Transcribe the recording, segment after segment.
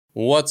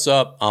What's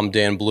up? I'm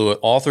Dan Blewett,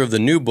 author of the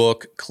new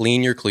book,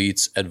 Clean Your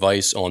Cleats,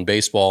 Advice on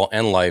Baseball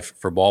and Life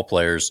for Ball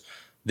Players.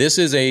 This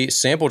is a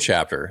sample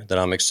chapter that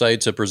I'm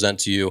excited to present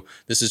to you.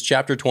 This is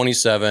chapter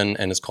 27,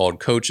 and it's called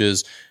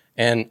Coaches.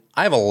 And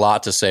I have a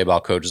lot to say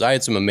about coaches. I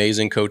had some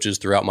amazing coaches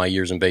throughout my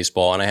years in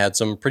baseball, and I had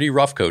some pretty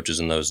rough coaches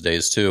in those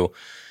days too.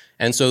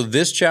 And so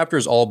this chapter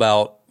is all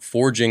about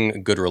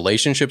forging good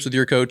relationships with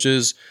your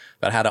coaches,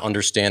 about how to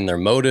understand their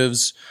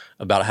motives,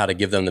 about how to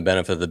give them the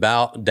benefit of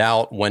the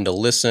doubt, when to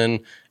listen,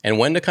 and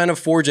when to kind of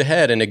forge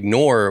ahead and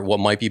ignore what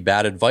might be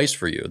bad advice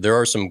for you. There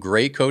are some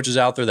great coaches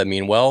out there that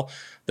mean well.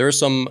 There are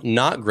some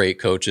not great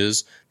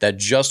coaches that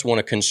just want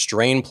to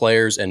constrain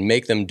players and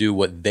make them do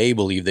what they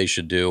believe they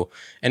should do.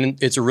 And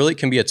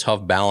can be a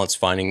tough balance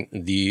finding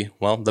the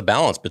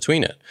balance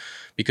between it.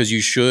 Because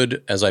you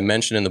should, as I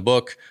mentioned in the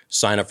book,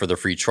 sign up for the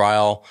free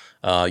trial.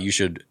 You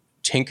should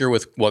tinker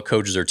with what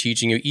coaches are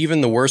teaching you.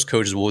 Even the worst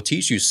coaches will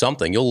teach you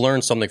something. You'll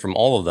learn something from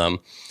all of them.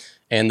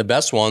 And the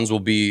best ones will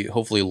be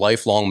hopefully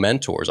lifelong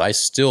mentors. I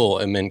still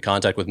am in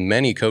contact with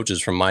many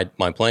coaches from my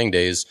playing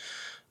days,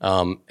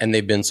 and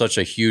they've been such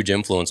a huge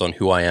influence on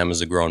who I am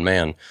as a grown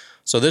man.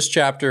 So this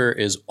chapter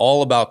is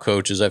all about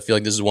coaches. I feel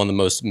like this is one of the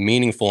most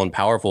meaningful and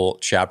powerful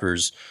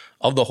chapters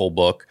of the whole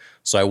book.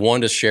 So I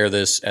wanted to share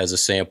this as a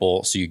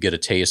sample so you get a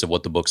taste of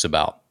what the book's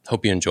about.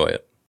 Hope you enjoy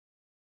it.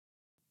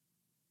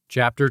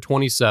 Chapter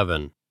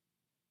 27,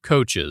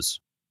 Coaches.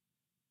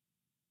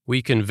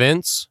 We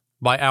convince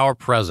by our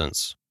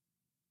presence.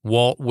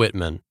 Walt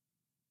Whitman.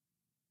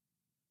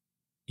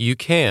 You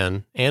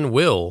can and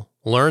will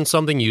learn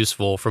something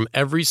useful from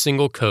every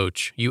single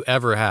coach you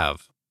ever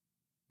have.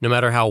 No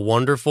matter how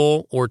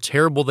wonderful or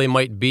terrible they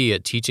might be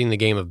at teaching the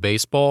game of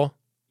baseball,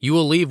 you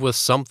will leave with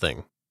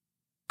something.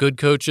 Good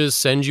coaches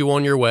send you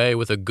on your way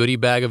with a goodie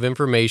bag of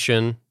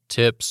information,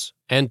 tips,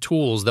 and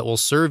tools that will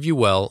serve you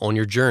well on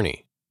your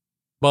journey.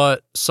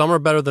 But some are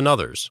better than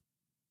others.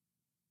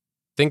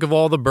 Think of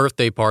all the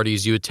birthday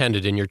parties you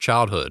attended in your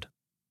childhood.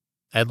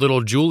 At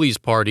little Julie's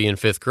party in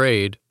 5th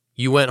grade,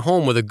 you went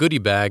home with a goodie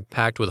bag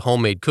packed with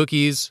homemade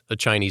cookies, a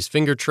Chinese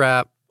finger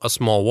trap, a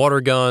small water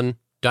gun,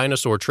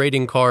 dinosaur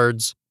trading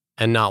cards,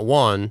 and not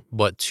one,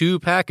 but 2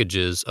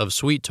 packages of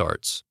sweet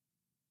tarts.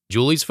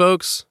 Julie's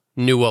folks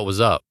knew what was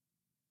up.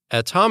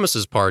 At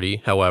Thomas's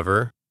party,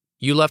 however,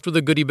 you left with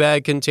a goodie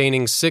bag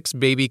containing 6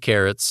 baby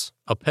carrots,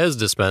 a Pez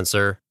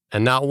dispenser,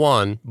 and not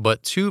one,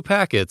 but 2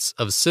 packets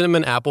of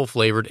cinnamon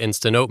apple-flavored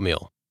instant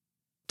oatmeal.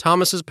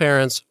 Thomas's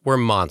parents were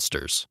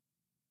monsters.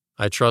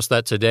 I trust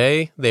that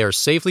today they are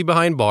safely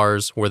behind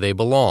bars where they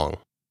belong.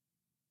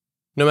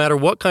 No matter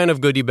what kind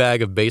of goodie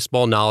bag of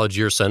baseball knowledge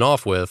you're sent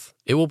off with,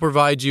 it will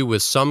provide you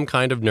with some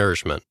kind of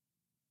nourishment.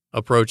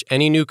 Approach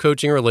any new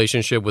coaching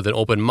relationship with an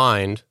open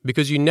mind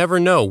because you never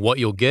know what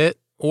you'll get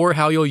or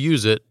how you'll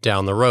use it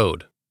down the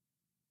road.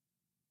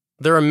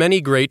 There are many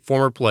great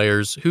former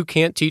players who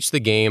can't teach the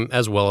game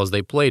as well as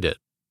they played it.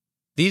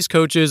 These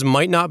coaches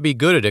might not be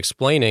good at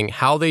explaining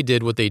how they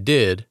did what they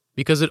did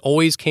because it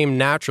always came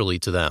naturally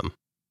to them.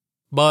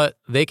 But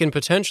they can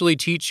potentially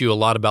teach you a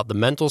lot about the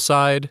mental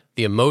side,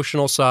 the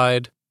emotional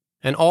side,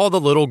 and all the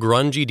little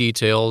grungy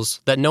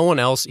details that no one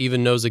else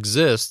even knows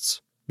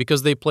exists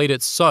because they played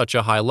at such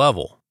a high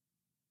level.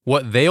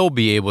 What they'll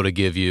be able to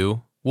give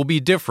you will be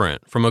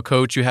different from a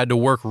coach who had to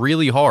work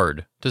really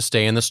hard to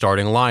stay in the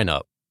starting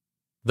lineup.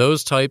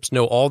 Those types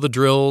know all the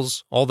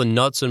drills, all the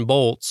nuts and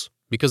bolts,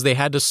 because they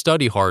had to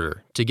study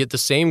harder to get the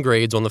same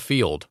grades on the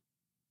field.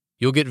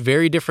 You'll get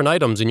very different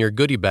items in your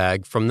goodie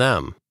bag from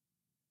them.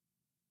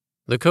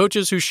 The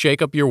coaches who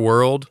shake up your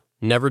world,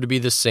 never to be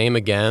the same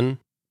again,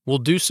 will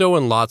do so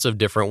in lots of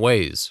different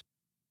ways.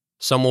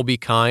 Some will be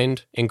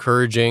kind,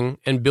 encouraging,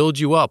 and build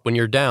you up when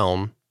you're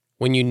down,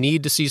 when you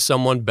need to see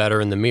someone better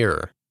in the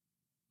mirror.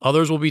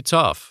 Others will be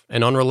tough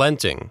and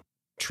unrelenting,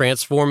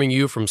 transforming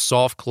you from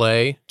soft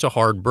clay to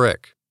hard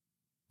brick.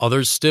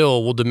 Others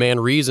still will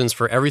demand reasons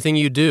for everything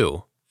you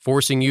do,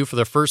 forcing you for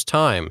the first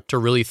time to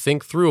really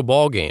think through a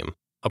ball game,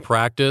 a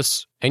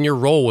practice, and your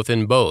role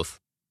within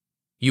both.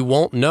 You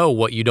won't know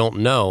what you don't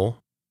know,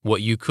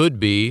 what you could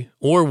be,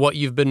 or what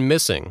you've been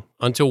missing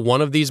until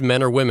one of these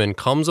men or women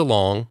comes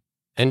along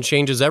and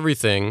changes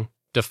everything,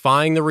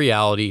 defying the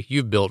reality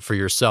you've built for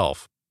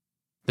yourself.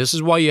 This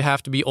is why you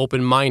have to be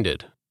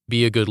open-minded,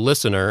 be a good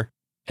listener,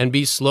 and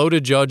be slow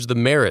to judge the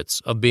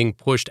merits of being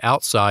pushed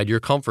outside your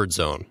comfort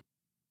zone.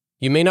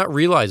 You may not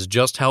realize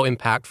just how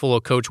impactful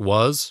a coach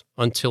was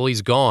until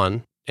he's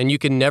gone, and you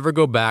can never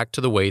go back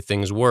to the way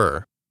things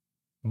were.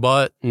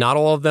 But not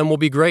all of them will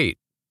be great.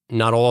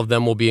 Not all of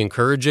them will be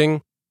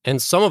encouraging,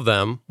 and some of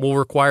them will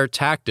require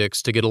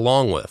tactics to get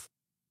along with.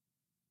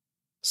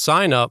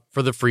 Sign up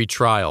for the free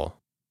trial.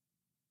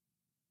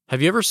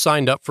 Have you ever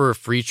signed up for a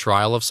free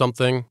trial of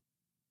something?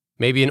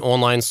 Maybe an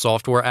online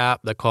software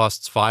app that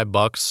costs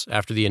 $5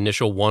 after the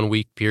initial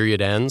 1-week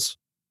period ends?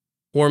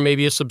 Or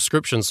maybe a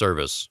subscription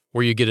service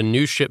where you get a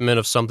new shipment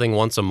of something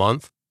once a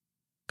month?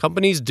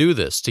 Companies do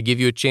this to give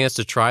you a chance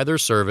to try their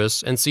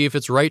service and see if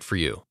it's right for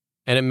you.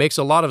 And it makes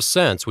a lot of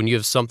sense when you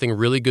have something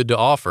really good to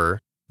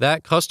offer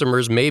that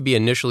customers may be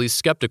initially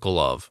skeptical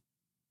of.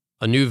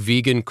 a new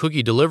vegan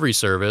cookie delivery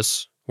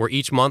service where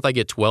each month I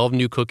get 12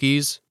 new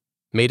cookies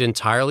made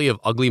entirely of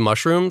ugly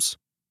mushrooms?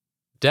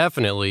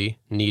 Definitely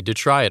need to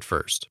try it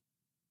first.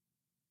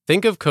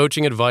 Think of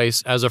coaching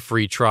advice as a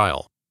free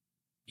trial.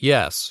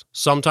 Yes,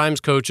 sometimes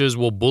coaches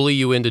will bully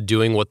you into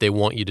doing what they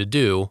want you to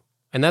do,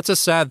 and that's a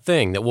sad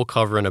thing that we'll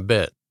cover in a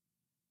bit.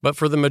 But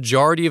for the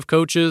majority of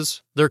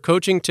coaches, their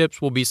coaching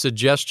tips will be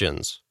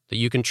suggestions that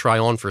you can try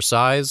on for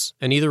size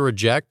and either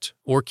reject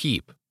or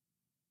keep.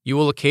 You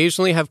will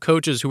occasionally have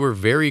coaches who are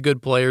very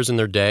good players in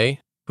their day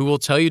who will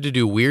tell you to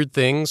do weird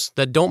things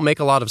that don't make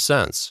a lot of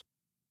sense.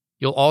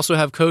 You'll also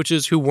have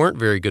coaches who weren't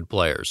very good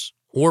players,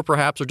 or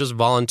perhaps are just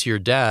volunteer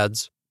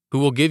dads, who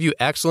will give you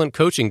excellent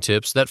coaching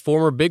tips that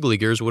former big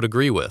leaguers would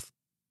agree with.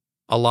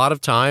 A lot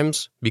of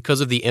times,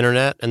 because of the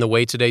internet and the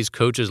way today's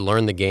coaches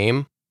learn the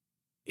game,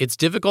 it's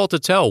difficult to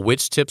tell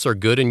which tips are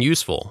good and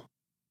useful.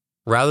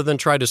 Rather than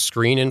try to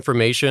screen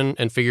information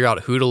and figure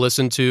out who to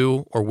listen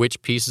to or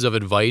which pieces of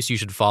advice you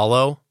should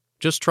follow,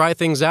 just try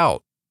things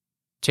out.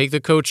 Take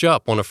the coach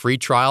up on a free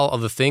trial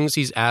of the things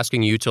he's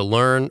asking you to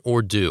learn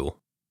or do.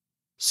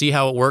 See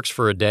how it works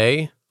for a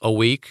day, a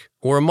week,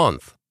 or a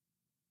month.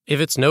 If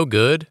it's no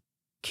good,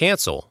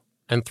 cancel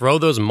and throw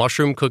those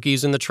mushroom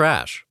cookies in the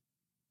trash.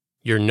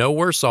 You're no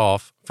worse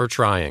off for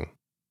trying.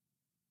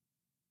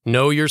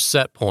 Know your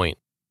set point.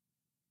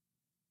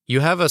 You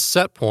have a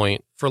set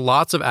point for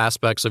lots of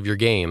aspects of your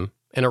game,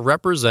 and it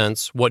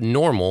represents what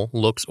normal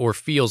looks or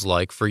feels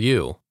like for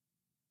you.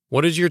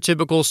 What does your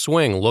typical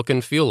swing look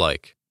and feel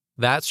like?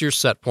 That's your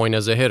set point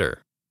as a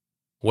hitter.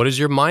 What is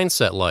your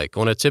mindset like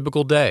on a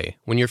typical day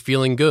when you're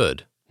feeling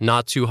good,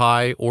 not too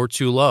high or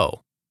too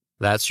low?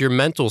 That's your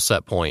mental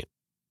set point.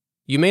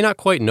 You may not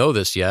quite know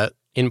this yet,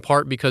 in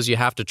part because you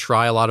have to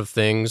try a lot of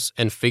things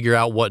and figure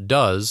out what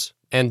does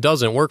and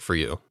doesn't work for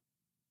you.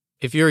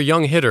 If you're a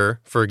young hitter,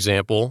 for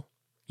example,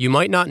 you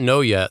might not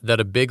know yet that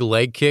a big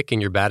leg kick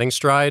in your batting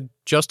stride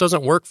just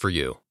doesn't work for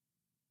you.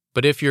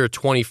 But if you're a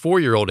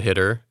 24-year-old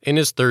hitter in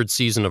his third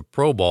season of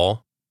pro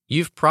ball,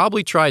 you've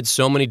probably tried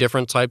so many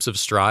different types of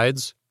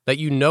strides that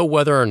you know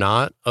whether or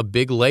not a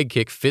big leg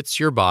kick fits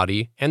your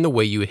body and the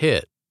way you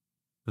hit.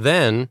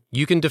 Then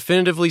you can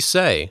definitively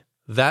say,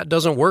 that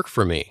doesn't work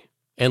for me,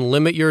 and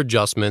limit your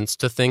adjustments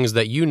to things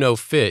that you know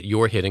fit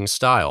your hitting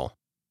style.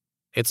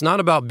 It's not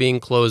about being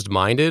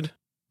closed-minded,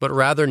 but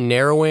rather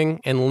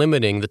narrowing and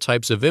limiting the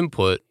types of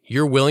input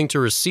you're willing to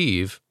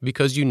receive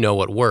because you know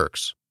what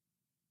works.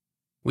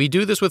 We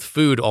do this with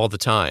food all the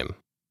time.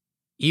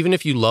 Even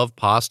if you love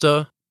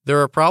pasta,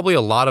 there are probably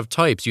a lot of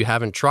types you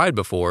haven't tried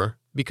before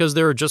because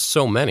there are just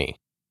so many.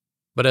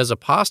 But as a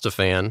pasta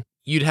fan,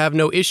 you'd have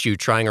no issue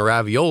trying a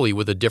ravioli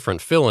with a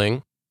different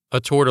filling,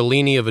 a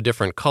tortellini of a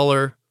different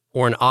color,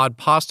 or an odd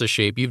pasta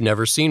shape you've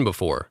never seen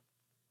before.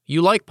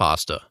 You like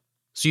pasta,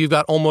 so you've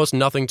got almost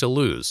nothing to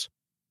lose.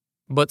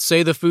 But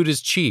say the food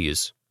is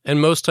cheese,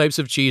 and most types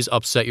of cheese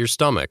upset your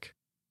stomach.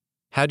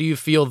 How do you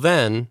feel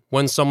then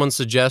when someone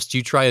suggests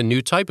you try a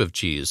new type of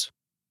cheese?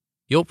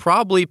 You'll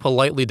probably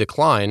politely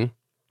decline,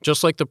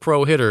 just like the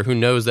pro hitter who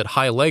knows that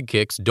high leg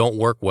kicks don't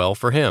work well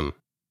for him.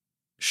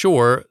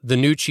 Sure, the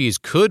new cheese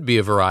could be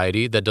a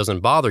variety that doesn't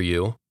bother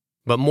you,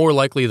 but more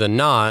likely than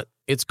not,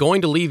 it's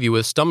going to leave you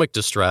with stomach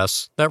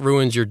distress that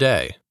ruins your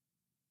day.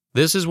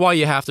 This is why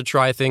you have to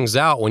try things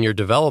out when you're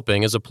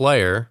developing as a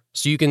player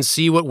so you can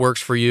see what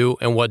works for you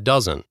and what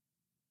doesn't.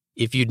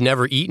 If you'd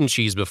never eaten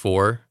cheese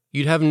before,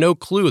 you'd have no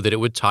clue that it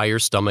would tie your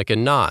stomach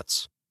in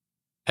knots.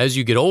 As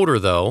you get older,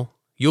 though,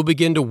 you'll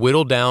begin to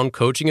whittle down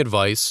coaching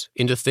advice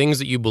into things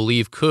that you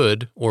believe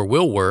could or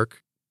will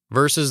work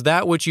versus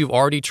that which you've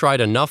already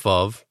tried enough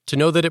of to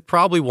know that it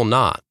probably will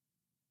not.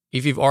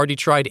 If you've already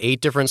tried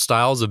 8 different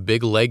styles of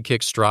big leg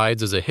kick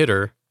strides as a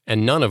hitter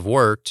and none have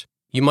worked,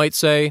 you might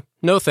say,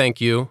 no thank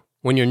you,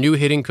 when your new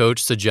hitting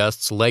coach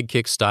suggests leg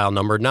kick style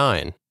number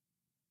 9.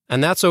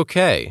 And that's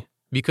okay,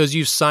 because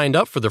you've signed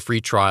up for the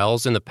free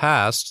trials in the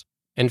past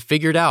and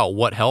figured out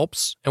what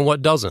helps and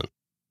what doesn't.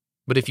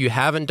 But if you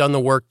haven't done the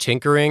work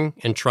tinkering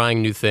and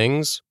trying new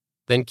things,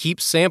 then keep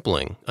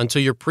sampling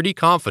until you're pretty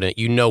confident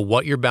you know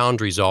what your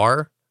boundaries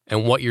are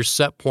and what your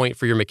set point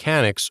for your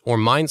mechanics or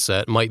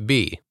mindset might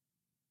be.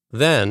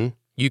 Then,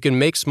 you can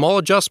make small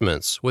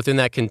adjustments within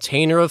that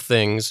container of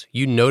things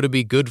you know to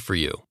be good for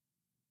you.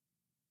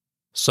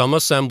 Some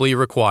assembly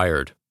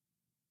required.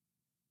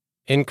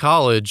 In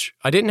college,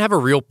 I didn't have a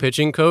real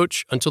pitching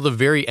coach until the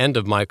very end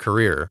of my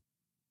career.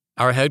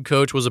 Our head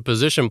coach was a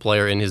position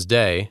player in his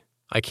day,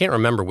 I can't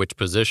remember which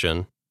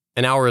position,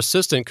 and our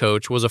assistant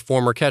coach was a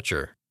former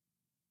catcher.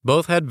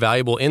 Both had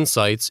valuable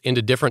insights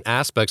into different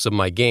aspects of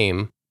my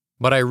game,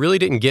 but I really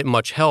didn't get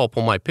much help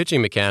on my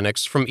pitching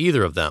mechanics from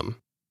either of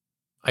them.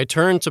 I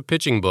turned to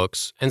pitching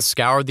books and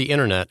scoured the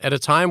internet at a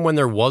time when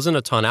there wasn't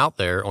a ton out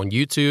there on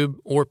YouTube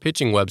or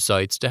pitching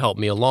websites to help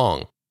me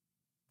along.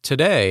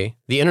 Today,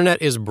 the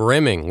internet is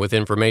brimming with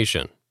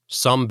information,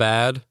 some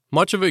bad,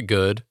 much of it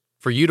good,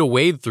 for you to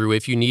wade through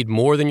if you need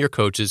more than your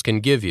coaches can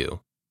give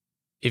you.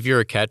 If you're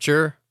a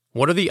catcher,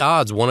 what are the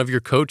odds one of your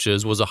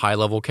coaches was a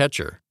high-level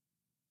catcher?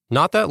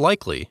 Not that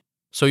likely,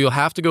 so you'll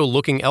have to go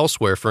looking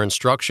elsewhere for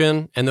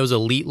instruction and those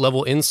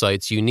elite-level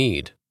insights you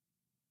need.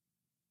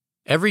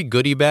 Every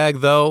goodie bag,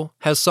 though,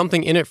 has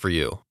something in it for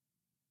you.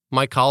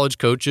 My college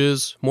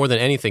coaches, more than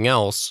anything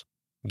else,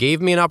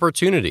 gave me an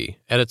opportunity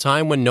at a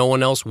time when no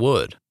one else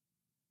would.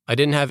 I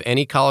didn't have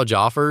any college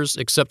offers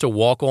except to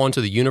walk on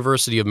to the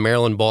University of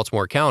Maryland,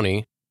 Baltimore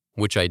County,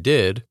 which I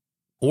did,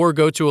 or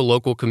go to a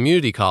local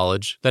community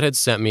college that had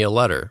sent me a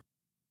letter.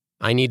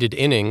 I needed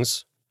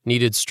innings,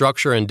 needed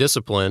structure and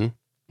discipline,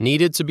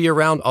 needed to be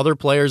around other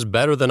players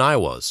better than I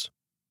was.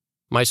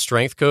 My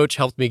strength coach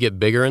helped me get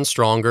bigger and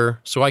stronger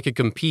so I could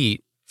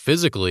compete,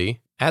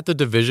 physically, at the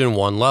Division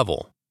I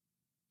level.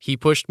 He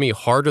pushed me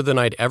harder than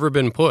I'd ever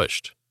been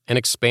pushed and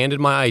expanded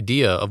my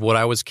idea of what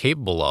I was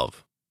capable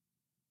of.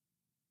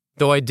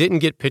 Though I didn't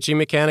get pitching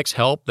mechanics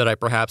help that I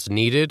perhaps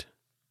needed,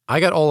 I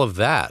got all of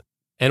that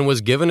and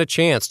was given a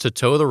chance to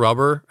toe the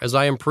rubber as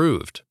I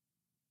improved.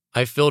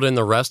 I filled in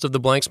the rest of the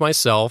blanks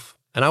myself,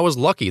 and I was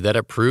lucky that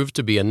it proved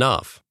to be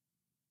enough.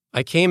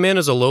 I came in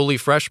as a lowly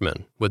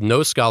freshman with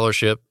no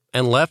scholarship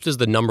and left as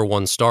the number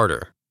 1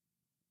 starter.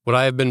 Would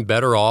I have been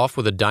better off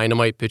with a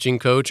dynamite pitching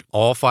coach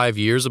all 5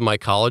 years of my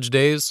college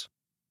days?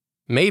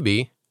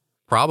 Maybe,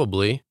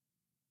 probably.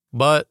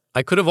 But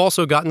I could have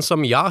also gotten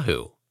some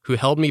yahoo who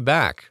held me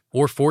back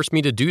or forced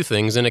me to do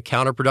things in a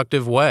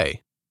counterproductive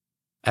way.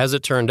 As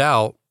it turned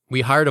out,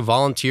 we hired a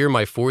volunteer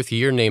my 4th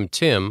year named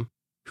Tim,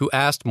 who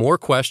asked more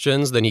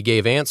questions than he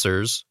gave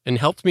answers and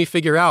helped me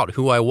figure out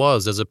who I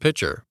was as a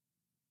pitcher.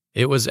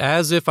 It was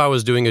as if I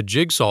was doing a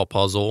jigsaw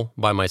puzzle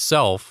by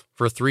myself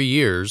for 3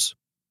 years,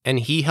 and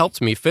he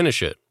helped me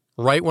finish it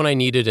right when I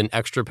needed an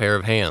extra pair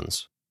of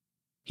hands.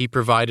 He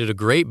provided a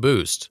great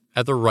boost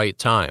at the right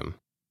time.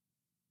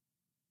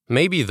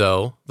 Maybe,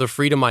 though, the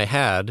freedom I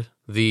had,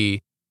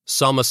 the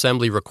some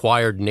assembly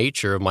required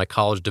nature of my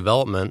college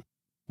development,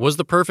 was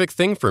the perfect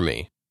thing for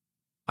me.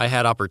 I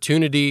had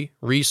opportunity,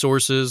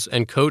 resources,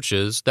 and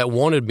coaches that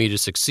wanted me to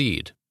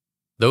succeed.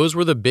 Those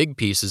were the big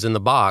pieces in the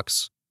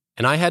box,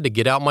 and I had to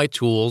get out my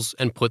tools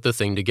and put the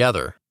thing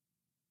together.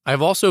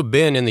 I've also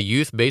been in the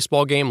youth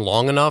baseball game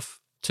long enough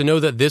to know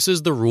that this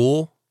is the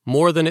rule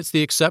more than it's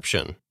the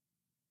exception.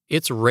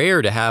 It's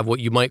rare to have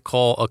what you might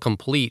call a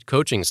complete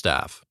coaching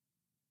staff.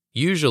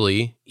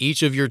 Usually,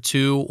 each of your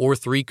 2 or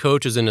 3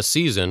 coaches in a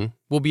season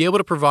will be able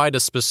to provide a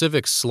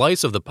specific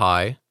slice of the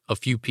pie, a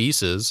few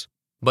pieces,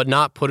 but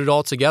not put it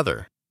all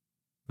together.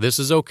 This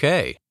is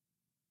okay.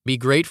 Be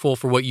grateful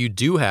for what you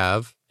do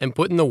have and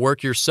put in the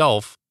work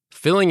yourself,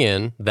 filling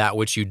in that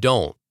which you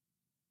don't.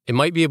 It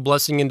might be a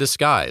blessing in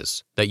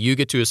disguise that you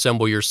get to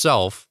assemble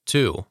yourself,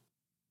 too.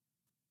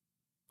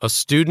 A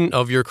student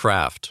of your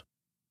craft.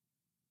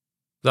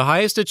 The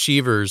highest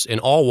achievers in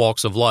all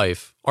walks of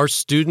life are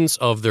students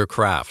of their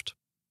craft.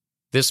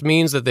 This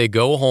means that they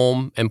go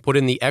home and put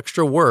in the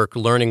extra work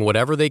learning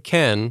whatever they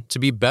can to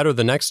be better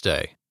the next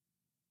day.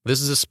 This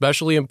is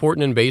especially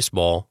important in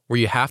baseball, where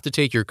you have to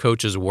take your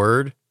coach's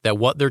word that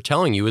what they're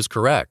telling you is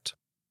correct.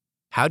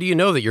 How do you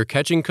know that your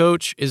catching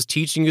coach is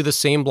teaching you the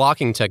same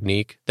blocking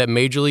technique that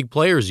major league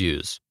players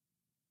use?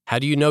 How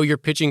do you know your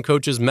pitching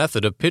coach's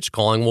method of pitch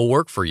calling will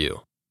work for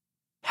you?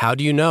 How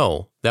do you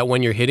know that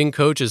when your hitting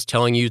coach is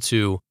telling you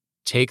to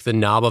take the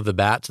knob of the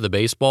bat to the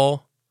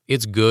baseball,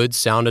 it's good,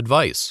 sound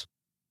advice?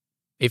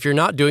 If you're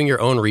not doing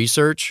your own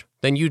research,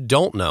 then you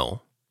don't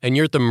know, and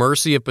you're at the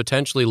mercy of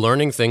potentially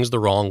learning things the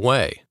wrong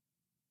way.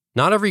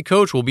 Not every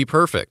coach will be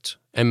perfect,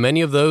 and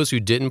many of those who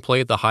didn't play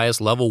at the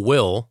highest level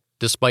will,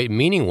 despite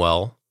meaning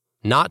well,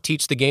 not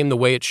teach the game the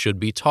way it should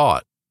be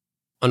taught.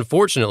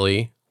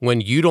 Unfortunately,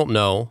 when you don't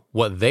know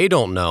what they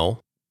don't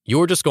know,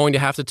 you're just going to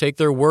have to take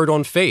their word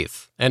on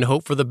faith and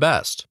hope for the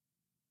best.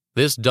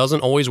 This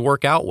doesn't always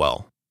work out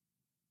well.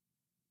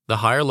 The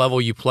higher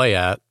level you play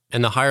at,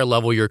 and the higher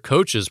level your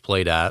coaches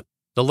played at,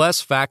 the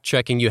less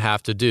fact-checking you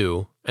have to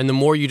do, and the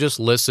more you just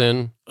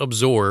listen,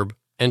 absorb,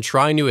 and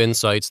try new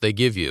insights they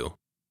give you.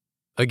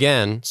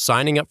 Again,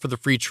 signing up for the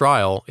free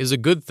trial is a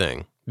good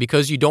thing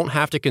because you don't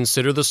have to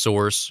consider the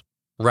source,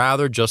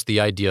 rather just the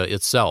idea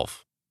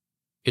itself.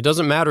 It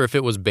doesn't matter if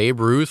it was Babe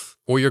Ruth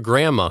or your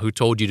grandma who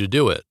told you to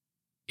do it.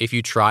 If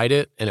you tried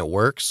it and it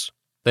works,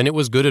 then it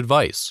was good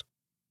advice.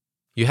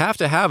 You have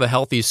to have a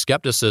healthy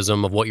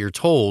skepticism of what you're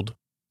told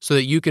so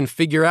that you can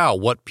figure out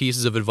what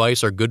pieces of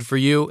advice are good for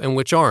you and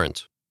which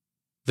aren't.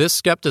 This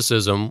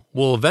skepticism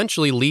will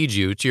eventually lead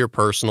you to your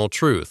personal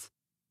truth.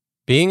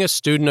 Being a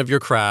student of your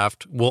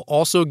craft will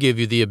also give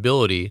you the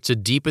ability to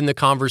deepen the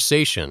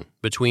conversation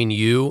between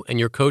you and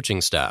your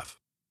coaching staff.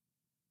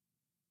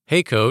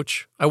 Hey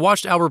coach, I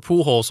watched Albert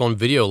Pujols on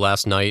video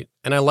last night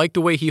and I like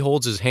the way he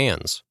holds his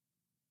hands.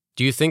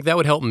 Do you think that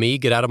would help me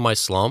get out of my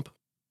slump?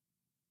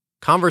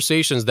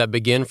 Conversations that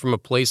begin from a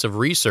place of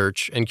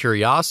research and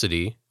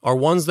curiosity are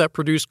ones that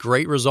produce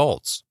great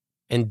results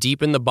and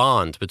deepen the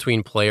bond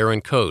between player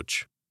and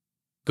coach.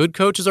 Good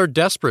coaches are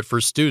desperate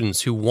for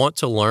students who want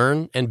to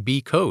learn and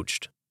be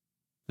coached.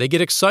 They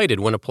get excited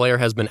when a player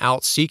has been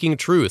out seeking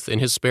truth in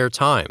his spare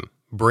time,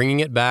 bringing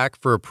it back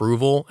for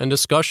approval and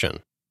discussion.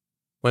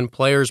 When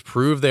players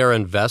prove they are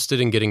invested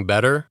in getting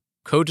better,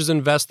 coaches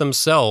invest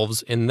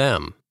themselves in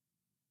them.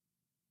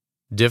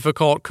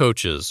 Difficult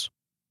coaches.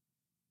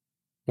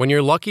 When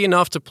you're lucky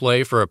enough to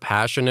play for a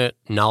passionate,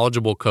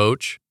 knowledgeable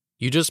coach,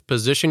 you just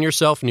position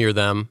yourself near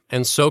them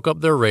and soak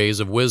up their rays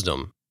of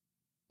wisdom.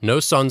 No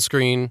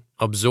sunscreen,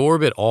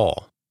 absorb it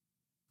all.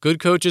 Good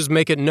coaches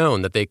make it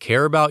known that they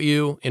care about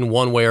you in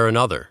one way or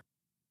another.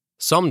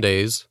 Some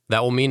days,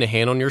 that will mean a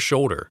hand on your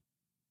shoulder.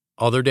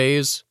 Other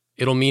days,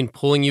 it'll mean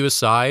pulling you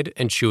aside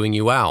and chewing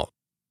you out.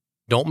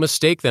 Don't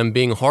mistake them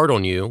being hard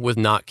on you with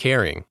not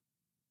caring.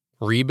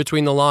 Read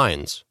between the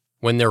lines.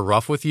 When they're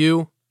rough with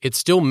you, it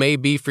still may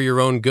be for your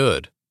own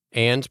good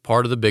and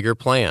part of the bigger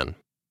plan.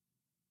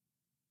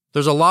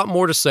 There's a lot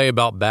more to say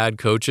about bad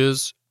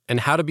coaches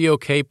and how to be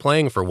okay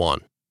playing for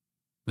one.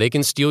 They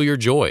can steal your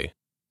joy.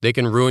 They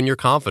can ruin your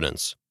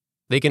confidence.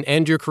 They can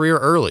end your career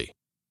early.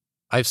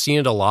 I've seen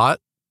it a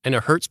lot, and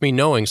it hurts me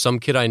knowing some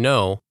kid I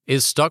know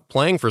is stuck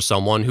playing for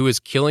someone who is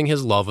killing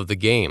his love of the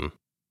game.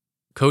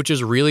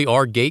 Coaches really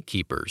are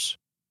gatekeepers.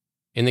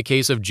 In the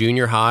case of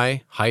junior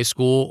high, high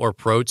school, or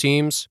pro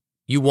teams,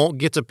 you won't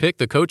get to pick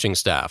the coaching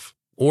staff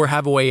or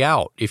have a way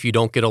out if you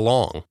don't get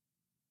along.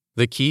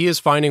 The key is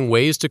finding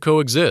ways to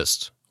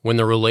coexist when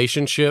the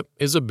relationship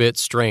is a bit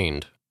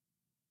strained.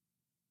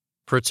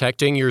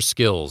 Protecting your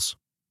skills.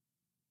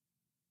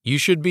 You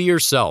should be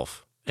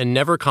yourself and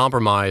never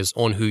compromise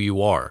on who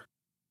you are.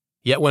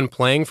 Yet when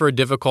playing for a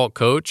difficult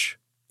coach,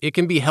 it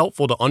can be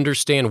helpful to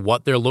understand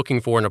what they're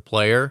looking for in a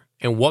player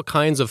and what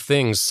kinds of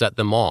things set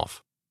them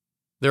off.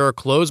 There are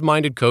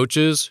closed-minded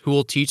coaches who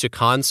will teach a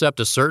concept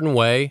a certain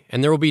way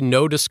and there will be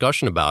no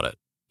discussion about it.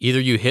 Either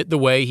you hit the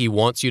way he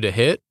wants you to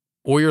hit,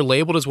 or you're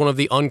labeled as one of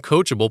the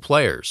uncoachable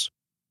players.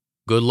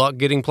 Good luck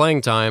getting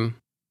playing time.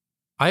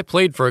 I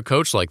played for a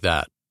coach like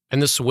that,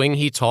 and the swing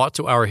he taught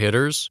to our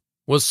hitters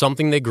was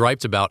something they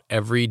griped about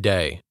every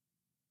day.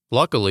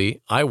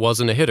 Luckily, I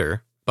wasn't a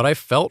hitter, but I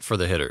felt for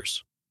the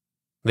hitters.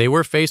 They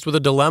were faced with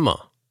a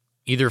dilemma: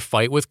 either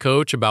fight with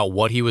coach about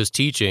what he was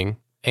teaching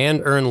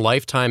and earn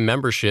lifetime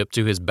membership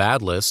to his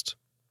bad list,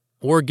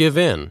 or give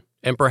in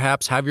and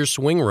perhaps have your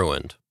swing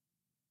ruined.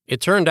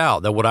 It turned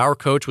out that what our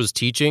coach was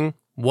teaching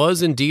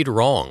was indeed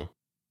wrong.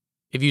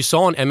 If you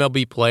saw an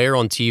MLB player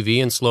on TV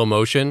in slow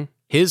motion,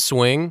 his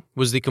swing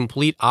was the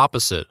complete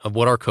opposite of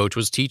what our coach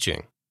was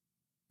teaching.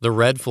 The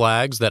red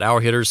flags that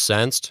our hitters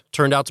sensed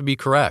turned out to be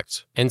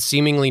correct, and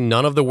seemingly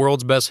none of the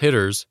world's best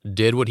hitters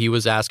did what he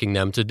was asking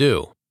them to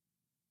do.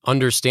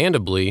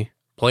 Understandably,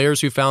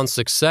 players who found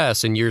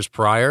success in years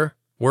prior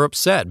were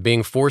upset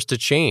being forced to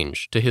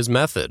change to his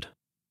method.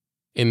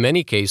 In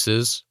many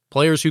cases,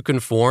 players who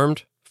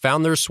conformed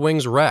found their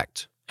swings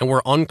wrecked and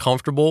were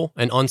uncomfortable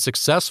and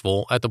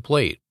unsuccessful at the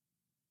plate.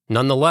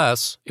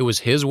 Nonetheless, it was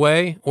his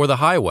way or the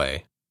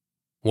highway.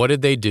 What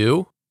did they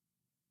do?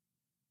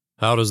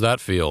 "How does that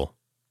feel?"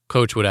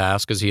 Coach would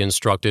ask as he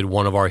instructed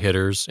one of our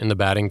hitters in the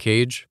batting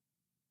cage.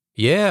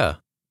 "Yeah,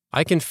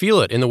 I can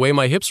feel it in the way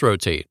my hips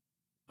rotate.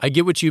 I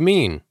get what you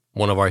mean,"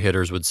 one of our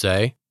hitters would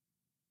say.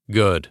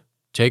 "Good.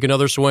 Take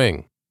another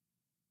swing."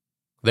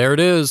 "There it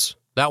is.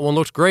 That one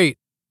looked great,"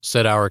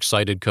 said our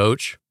excited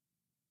coach.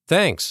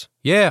 "Thanks.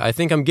 Yeah, I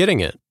think I'm getting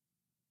it."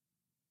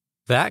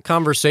 That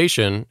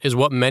conversation is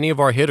what many of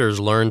our hitters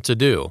learned to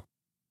do.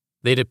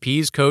 They'd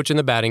appease coach in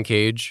the batting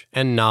cage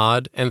and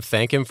nod and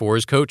thank him for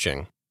his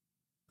coaching.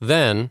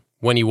 Then,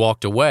 when he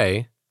walked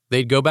away,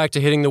 they'd go back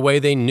to hitting the way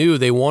they knew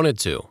they wanted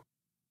to.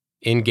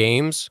 In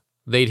games,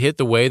 they'd hit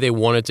the way they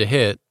wanted to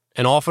hit,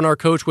 and often our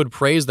coach would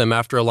praise them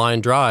after a line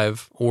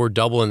drive or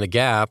double in the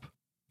gap,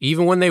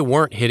 even when they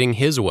weren't hitting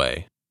his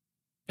way.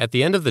 At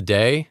the end of the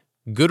day,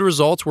 good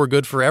results were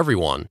good for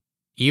everyone,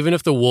 even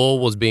if the wool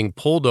was being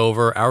pulled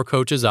over our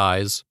coach's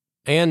eyes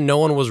and no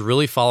one was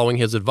really following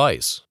his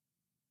advice.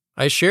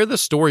 I share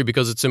this story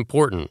because it's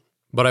important,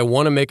 but I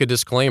want to make a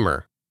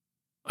disclaimer.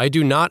 I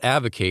do not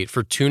advocate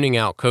for tuning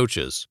out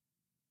coaches.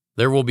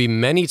 There will be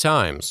many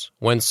times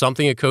when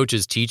something a coach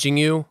is teaching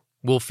you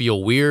will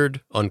feel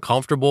weird,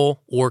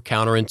 uncomfortable, or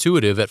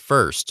counterintuitive at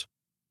first.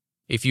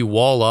 If you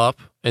wall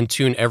up and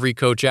tune every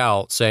coach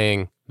out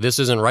saying, "This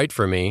isn't right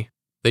for me,"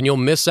 then you'll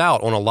miss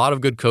out on a lot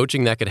of good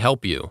coaching that could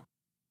help you.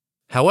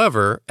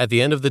 However, at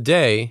the end of the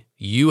day,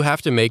 you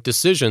have to make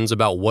decisions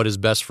about what is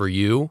best for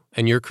you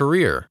and your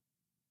career.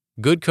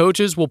 Good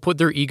coaches will put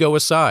their ego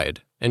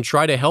aside and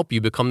try to help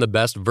you become the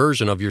best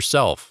version of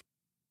yourself.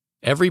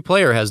 Every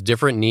player has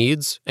different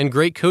needs, and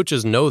great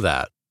coaches know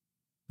that.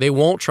 They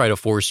won't try to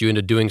force you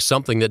into doing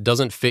something that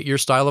doesn't fit your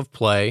style of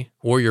play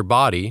or your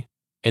body,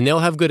 and they'll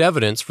have good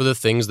evidence for the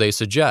things they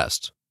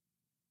suggest.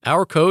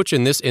 Our coach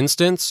in this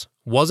instance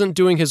wasn't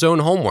doing his own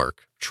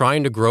homework,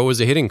 trying to grow as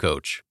a hitting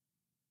coach.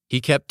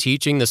 He kept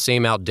teaching the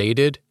same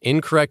outdated,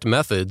 incorrect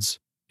methods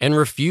and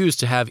refused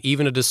to have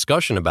even a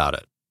discussion about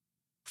it.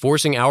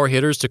 Forcing our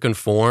hitters to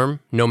conform,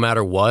 no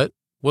matter what,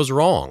 was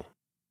wrong.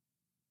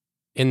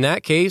 In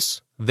that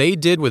case, they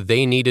did what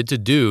they needed to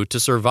do to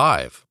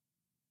survive.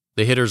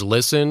 The hitters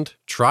listened,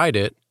 tried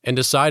it, and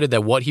decided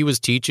that what he was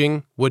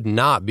teaching would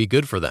not be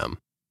good for them.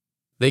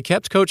 They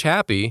kept coach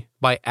happy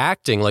by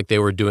acting like they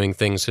were doing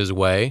things his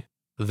way,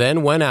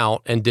 then went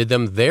out and did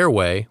them their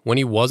way when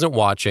he wasn't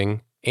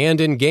watching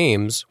and in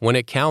games when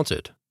it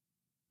counted.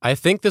 I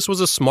think this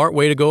was a smart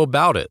way to go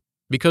about it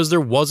because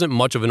there wasn't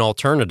much of an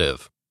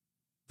alternative.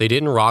 They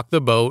didn't rock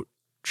the boat,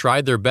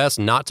 tried their best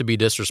not to be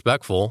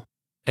disrespectful,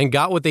 and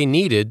got what they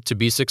needed to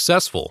be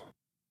successful.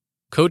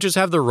 Coaches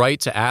have the right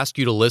to ask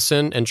you to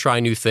listen and try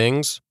new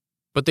things,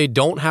 but they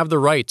don't have the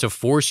right to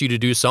force you to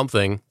do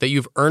something that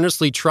you've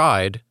earnestly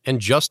tried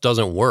and just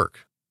doesn't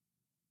work.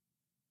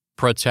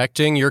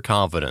 Protecting your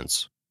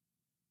confidence.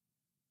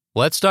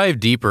 Let's dive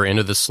deeper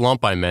into the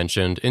slump I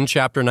mentioned in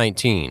Chapter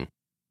 19.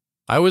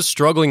 I was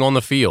struggling on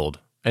the field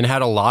and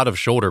had a lot of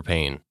shoulder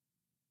pain.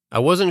 I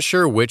wasn't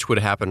sure which would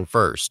happen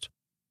first,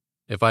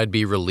 if I'd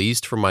be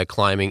released from my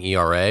climbing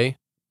ERA,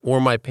 or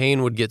my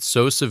pain would get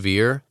so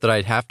severe that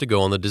I'd have to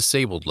go on the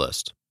disabled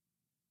list.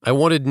 I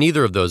wanted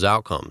neither of those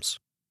outcomes.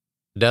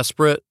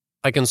 Desperate,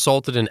 I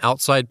consulted an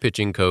outside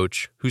pitching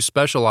coach who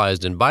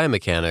specialized in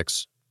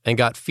biomechanics and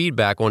got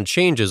feedback on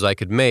changes I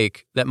could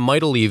make that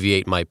might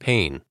alleviate my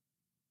pain.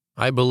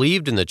 I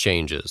believed in the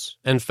changes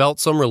and felt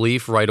some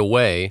relief right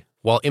away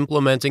while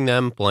implementing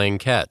them playing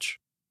catch.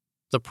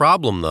 The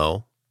problem,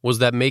 though, was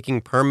that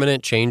making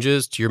permanent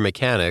changes to your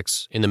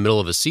mechanics in the middle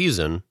of a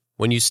season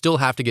when you still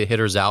have to get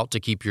hitters out to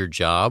keep your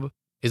job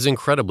is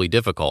incredibly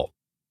difficult.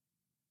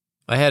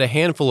 I had a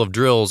handful of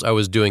drills I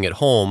was doing at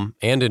home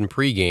and in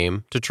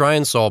pregame to try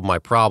and solve my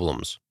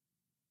problems.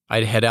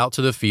 I'd head out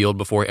to the field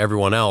before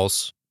everyone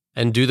else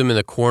and do them in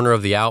the corner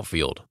of the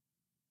outfield.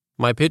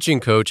 My pitching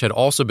coach had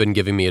also been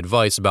giving me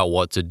advice about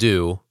what to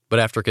do, but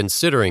after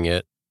considering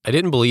it, I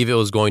didn't believe it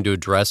was going to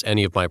address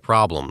any of my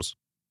problems.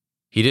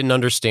 He didn't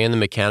understand the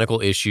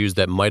mechanical issues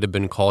that might have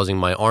been causing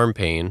my arm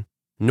pain,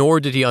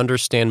 nor did he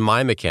understand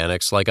my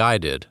mechanics like I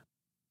did.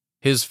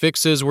 His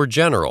fixes were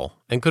general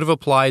and could have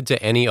applied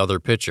to any other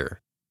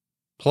pitcher.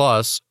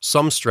 Plus,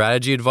 some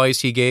strategy advice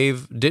he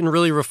gave didn't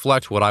really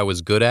reflect what I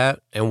was good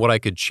at and what I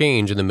could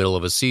change in the middle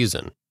of a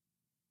season.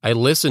 I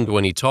listened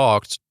when he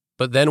talked,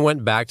 but then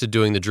went back to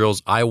doing the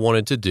drills I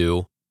wanted to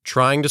do,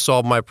 trying to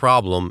solve my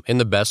problem in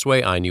the best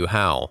way I knew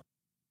how.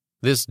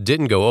 This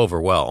didn't go over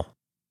well.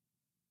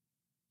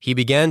 He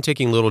began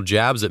taking little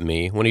jabs at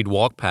me when he'd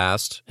walk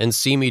past and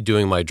see me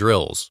doing my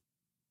drills.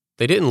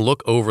 They didn't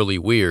look overly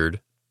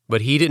weird,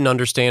 but he didn't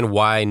understand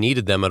why I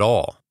needed them at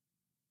all.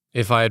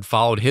 If I had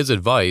followed his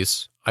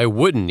advice, I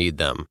wouldn't need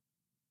them.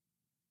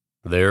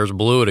 There's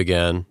Blewett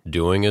again,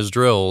 doing his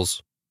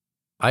drills.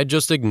 I'd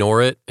just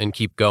ignore it and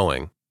keep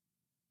going.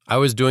 I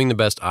was doing the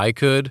best I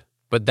could,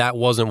 but that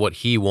wasn't what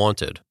he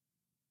wanted.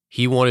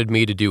 He wanted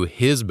me to do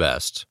his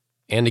best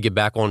and to get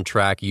back on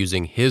track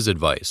using his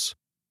advice.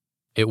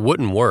 It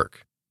wouldn't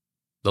work.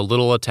 The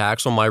little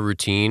attacks on my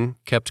routine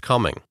kept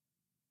coming.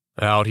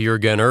 Out here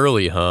again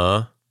early,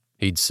 huh?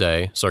 He'd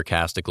say,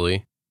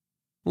 sarcastically.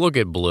 Look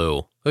at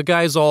Blue. The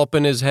guy's all up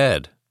in his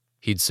head,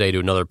 he'd say to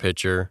another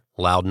pitcher,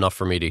 loud enough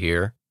for me to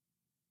hear.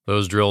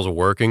 Those drills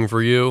working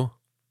for you?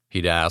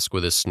 He'd ask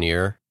with a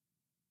sneer.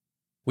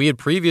 We had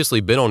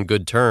previously been on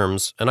good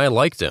terms, and I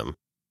liked him.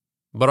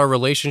 But our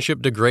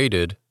relationship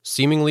degraded,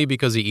 seemingly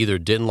because he either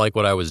didn't like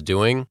what I was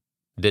doing,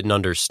 didn't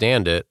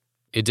understand it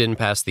didn't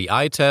pass the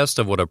eye test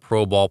of what a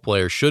pro ball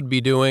player should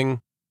be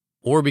doing,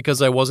 or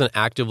because I wasn't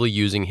actively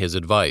using his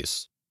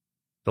advice.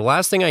 The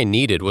last thing I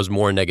needed was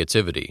more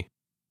negativity.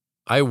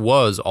 I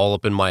was all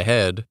up in my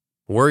head,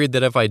 worried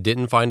that if I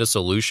didn't find a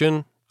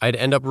solution, I'd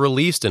end up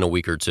released in a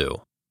week or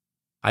two.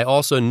 I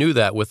also knew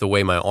that with the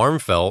way my arm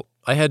felt,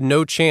 I had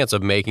no chance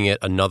of making it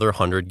another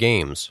 100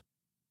 games.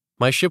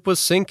 My ship was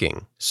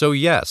sinking, so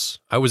yes,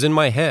 I was in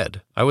my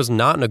head. I was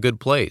not in a good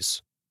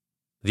place.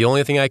 The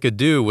only thing I could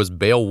do was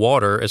bail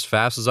water as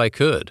fast as I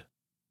could.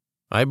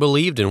 I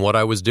believed in what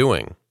I was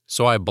doing,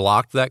 so I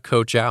blocked that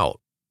coach out.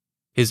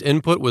 His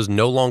input was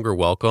no longer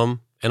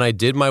welcome, and I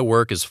did my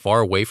work as far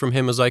away from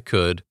him as I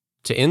could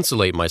to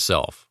insulate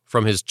myself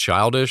from his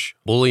childish,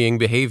 bullying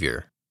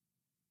behavior.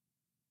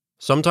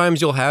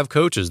 Sometimes you'll have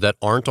coaches that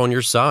aren't on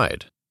your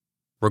side.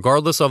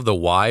 Regardless of the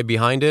why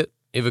behind it,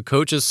 if a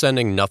coach is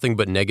sending nothing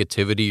but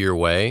negativity your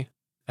way,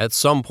 at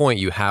some point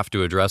you have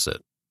to address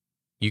it.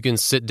 You can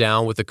sit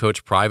down with the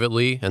coach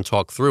privately and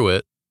talk through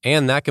it,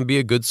 and that can be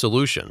a good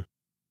solution.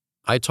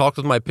 I talked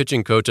with my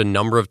pitching coach a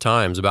number of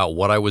times about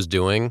what I was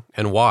doing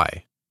and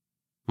why.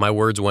 My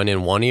words went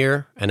in one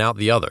ear and out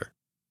the other.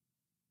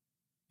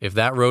 If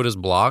that road is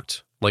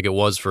blocked, like it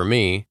was for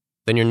me,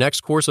 then your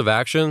next course of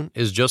action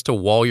is just to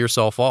wall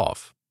yourself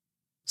off.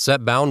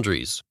 Set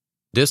boundaries,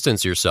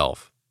 distance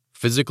yourself,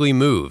 physically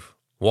move,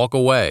 walk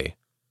away,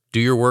 do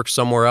your work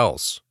somewhere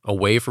else,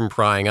 away from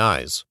prying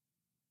eyes.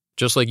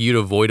 Just like you'd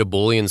avoid a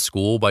bully in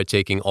school by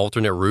taking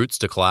alternate routes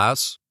to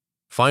class,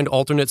 find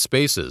alternate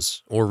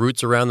spaces or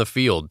routes around the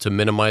field to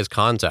minimize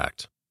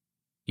contact.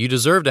 You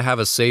deserve to have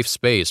a safe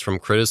space from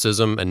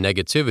criticism and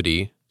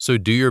negativity, so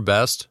do your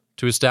best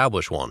to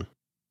establish one.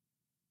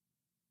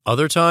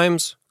 Other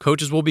times,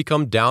 coaches will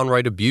become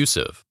downright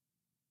abusive.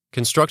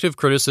 Constructive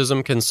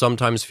criticism can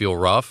sometimes feel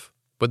rough,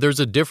 but there's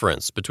a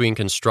difference between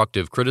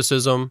constructive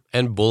criticism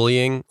and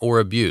bullying or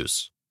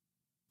abuse.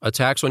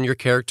 Attacks on your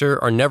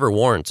character are never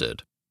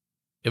warranted.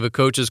 If a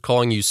coach is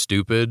calling you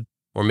stupid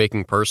or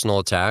making personal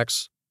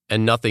attacks,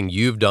 and nothing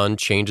you've done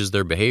changes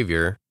their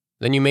behavior,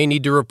 then you may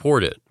need to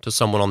report it to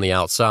someone on the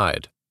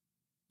outside.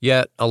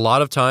 Yet, a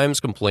lot of times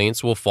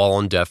complaints will fall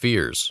on deaf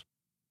ears.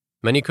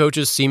 Many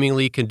coaches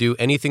seemingly can do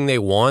anything they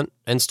want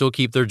and still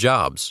keep their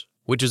jobs,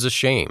 which is a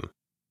shame.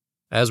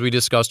 As we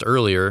discussed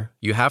earlier,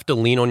 you have to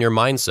lean on your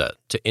mindset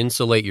to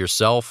insulate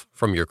yourself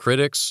from your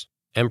critics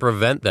and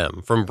prevent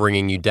them from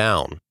bringing you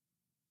down.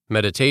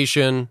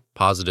 Meditation,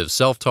 positive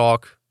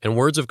self-talk, and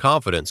words of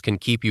confidence can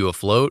keep you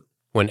afloat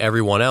when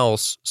everyone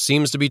else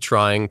seems to be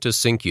trying to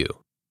sink you.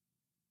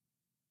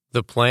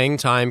 The playing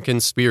time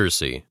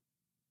conspiracy.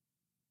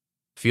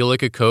 Feel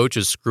like a coach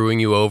is screwing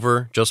you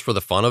over just for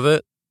the fun of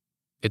it?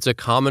 It's a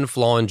common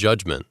flaw in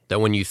judgment that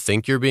when you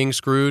think you're being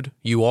screwed,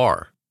 you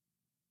are.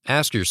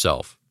 Ask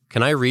yourself,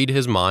 can I read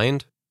his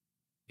mind?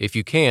 If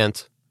you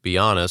can't, be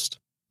honest,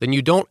 then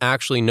you don't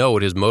actually know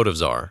what his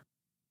motives are.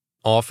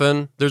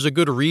 Often, there's a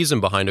good reason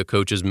behind a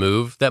coach's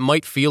move that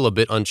might feel a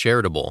bit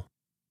uncharitable.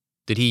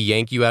 Did he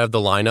yank you out of the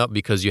lineup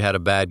because you had a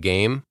bad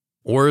game?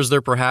 Or is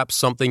there perhaps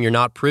something you're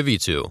not privy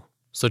to,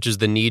 such as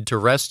the need to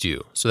rest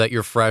you so that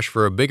you're fresh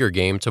for a bigger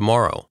game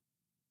tomorrow?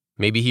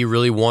 Maybe he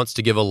really wants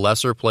to give a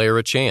lesser player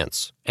a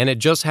chance, and it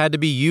just had to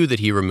be you that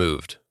he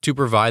removed to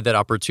provide that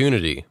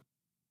opportunity.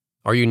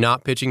 Are you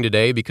not pitching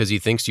today because he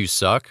thinks you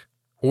suck?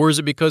 Or is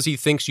it because he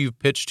thinks you've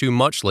pitched too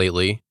much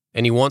lately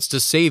and he wants to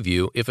save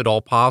you if at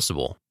all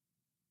possible?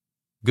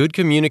 Good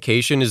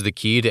communication is the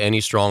key to any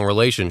strong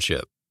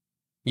relationship.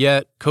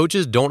 Yet,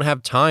 coaches don't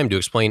have time to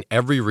explain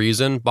every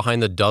reason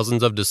behind the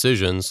dozens of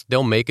decisions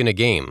they'll make in a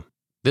game.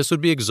 This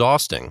would be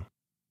exhausting.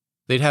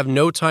 They'd have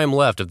no time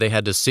left if they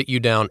had to sit you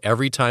down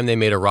every time they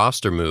made a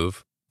roster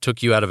move,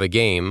 took you out of a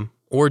game,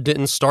 or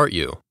didn't start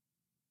you.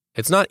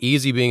 It's not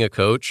easy being a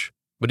coach,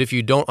 but if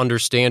you don't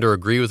understand or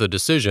agree with a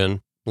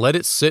decision, let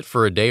it sit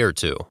for a day or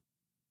two.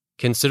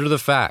 Consider the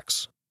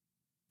facts.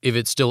 If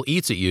it still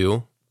eats at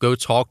you, go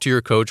talk to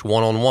your coach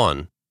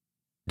one-on-one.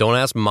 Don't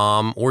ask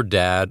mom or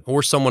dad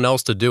or someone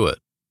else to do it.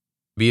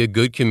 Be a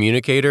good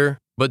communicator,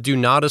 but do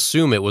not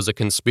assume it was a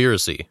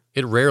conspiracy.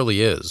 It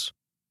rarely is.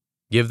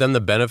 Give them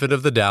the benefit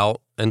of the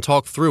doubt and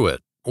talk through it,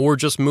 or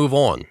just move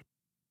on.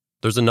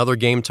 There's another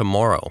game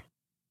tomorrow.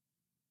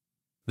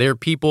 They're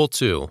people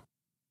too.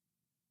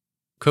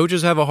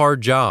 Coaches have a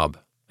hard job,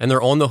 and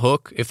they're on the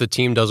hook if the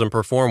team doesn't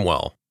perform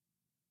well.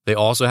 They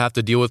also have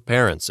to deal with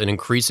parents an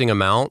increasing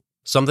amount,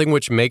 something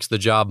which makes the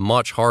job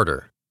much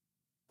harder.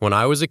 When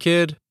I was a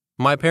kid,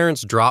 my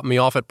parents dropped me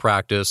off at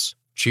practice,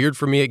 cheered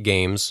for me at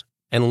games,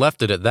 and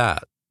left it at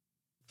that.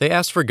 They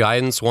asked for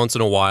guidance once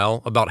in a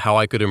while about how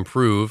I could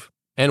improve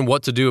and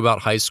what to do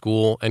about high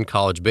school and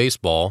college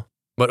baseball,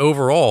 but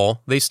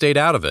overall, they stayed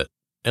out of it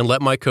and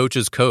let my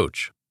coaches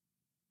coach.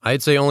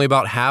 I'd say only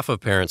about half of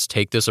parents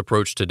take this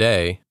approach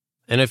today,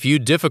 and a few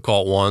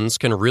difficult ones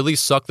can really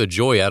suck the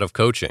joy out of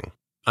coaching.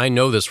 I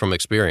know this from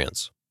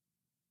experience.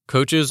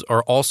 Coaches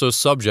are also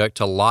subject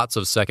to lots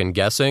of second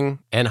guessing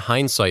and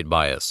hindsight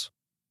bias.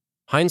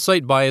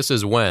 Hindsight bias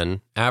is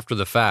when, after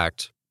the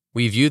fact,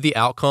 we view the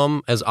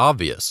outcome as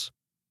obvious.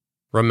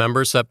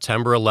 Remember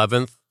September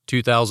 11th,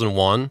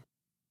 2001?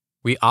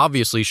 We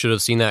obviously should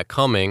have seen that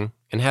coming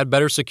and had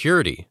better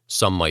security,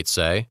 some might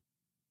say.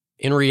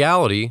 In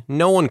reality,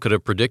 no one could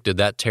have predicted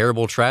that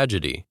terrible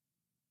tragedy.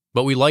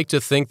 But we like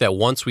to think that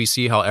once we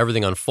see how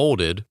everything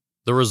unfolded,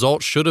 the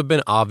result should have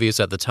been obvious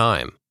at the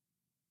time.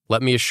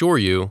 Let me assure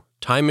you,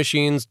 time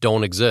machines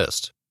don't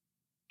exist.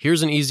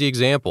 Here's an easy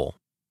example.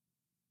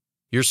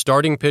 Your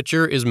starting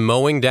pitcher is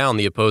mowing down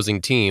the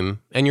opposing team,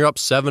 and you're up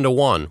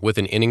 7-1 with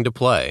an inning to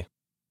play.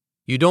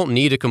 You don't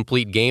need a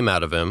complete game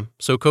out of him,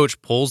 so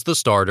coach pulls the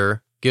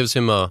starter, gives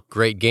him a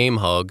great game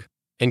hug,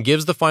 and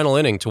gives the final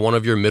inning to one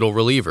of your middle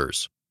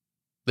relievers.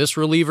 This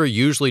reliever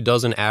usually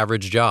does an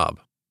average job.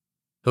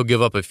 He'll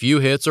give up a few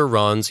hits or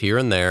runs here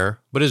and there,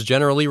 but is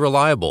generally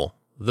reliable,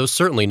 though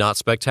certainly not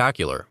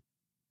spectacular.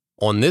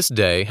 On this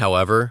day,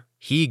 however,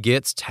 he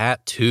gets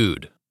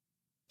tattooed.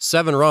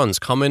 7 runs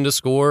come in to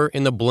score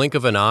in the blink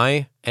of an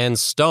eye, and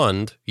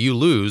stunned, you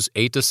lose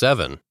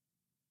 8-7.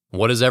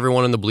 What does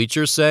everyone in the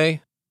bleachers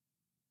say?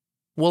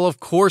 Well, of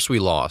course we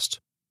lost.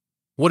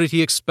 What did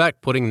he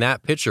expect putting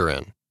that pitcher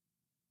in?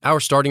 Our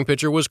starting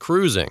pitcher was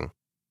cruising.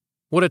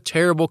 What a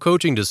terrible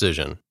coaching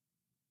decision.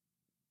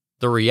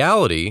 The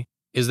reality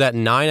is that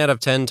 9 out of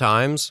 10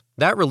 times,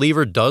 that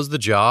reliever does the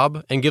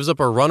job and gives up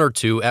a run or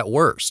two at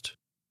worst.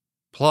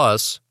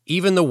 Plus,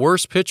 even the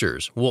worst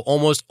pitchers will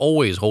almost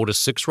always hold a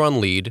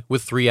 6-run lead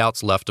with 3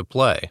 outs left to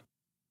play.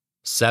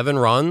 7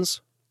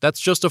 runs?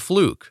 That's just a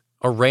fluke,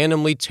 a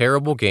randomly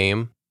terrible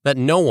game that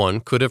no one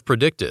could have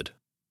predicted.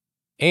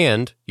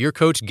 And your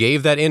coach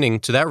gave that inning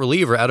to that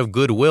reliever out of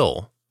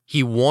goodwill.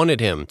 He wanted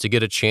him to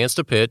get a chance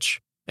to pitch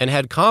and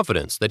had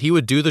confidence that he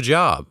would do the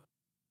job.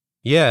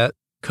 Yet,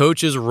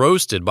 coach is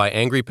roasted by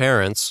angry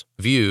parents,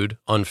 viewed,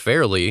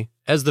 unfairly,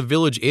 as the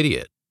village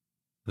idiot.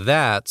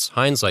 That's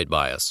hindsight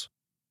bias.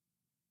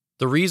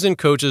 The reason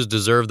coaches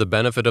deserve the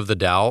benefit of the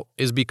doubt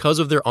is because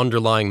of their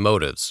underlying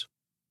motives.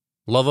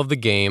 love of the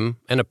game,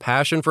 and a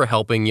passion for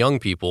helping young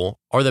people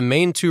are the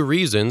main two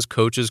reasons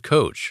coaches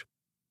coach.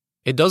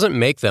 It doesn't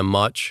make them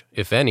much,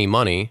 if any,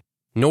 money,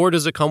 nor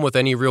does it come with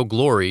any real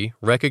glory,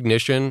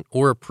 recognition,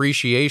 or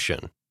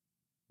appreciation.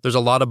 There's a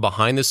lot of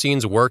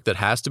behind-the-scenes work that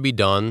has to be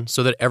done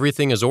so that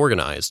everything is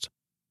organized.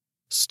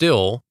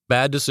 Still,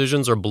 bad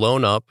decisions are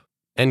blown up,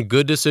 and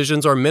good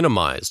decisions are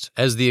minimized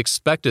as the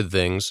expected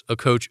things a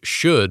coach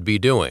should be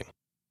doing.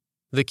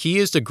 The key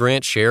is to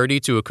grant charity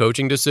to a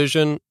coaching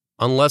decision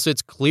unless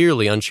it's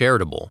clearly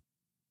uncharitable.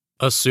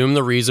 Assume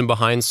the reason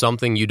behind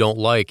something you don't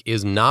like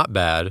is not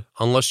bad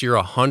unless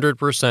you're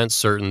 100%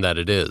 certain that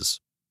it is.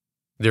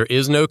 There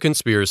is no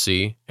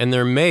conspiracy, and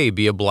there may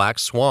be a black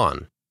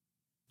swan.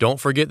 Don't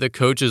forget that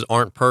coaches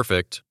aren't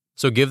perfect,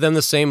 so give them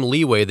the same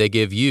leeway they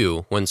give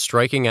you when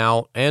striking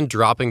out and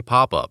dropping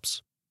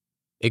pop-ups.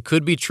 It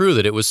could be true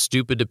that it was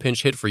stupid to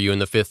pinch hit for you in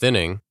the 5th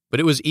inning, but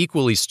it was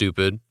equally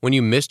stupid when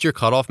you missed your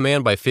cutoff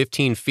man by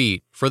 15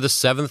 feet for the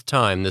 7th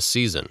time this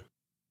season.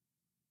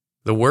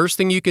 The worst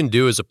thing you can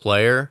do as a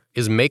player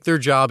is make their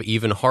job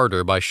even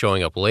harder by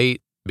showing up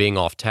late, being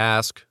off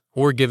task,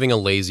 or giving a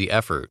lazy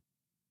effort.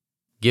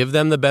 Give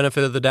them the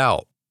benefit of the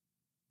doubt.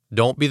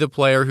 Don't be the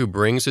player who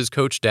brings his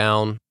coach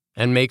down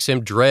and makes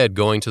him dread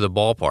going to the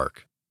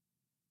ballpark.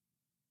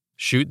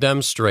 Shoot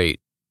them straight.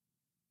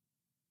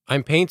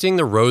 I'm painting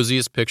the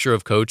rosiest picture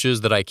of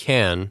coaches that I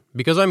can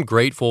because I'm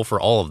grateful for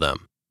all of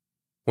them.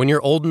 When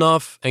you're old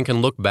enough and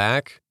can look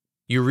back,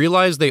 you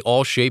realize they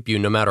all shape you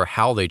no matter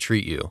how they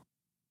treat you.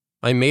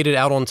 I made it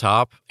out on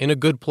top in a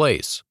good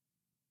place.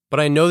 But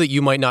I know that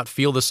you might not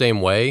feel the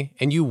same way,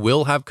 and you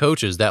will have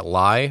coaches that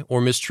lie or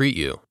mistreat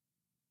you.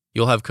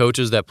 You'll have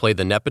coaches that play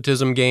the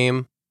nepotism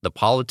game, the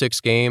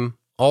politics game,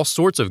 all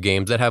sorts of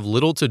games that have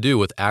little to do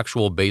with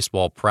actual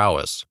baseball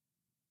prowess.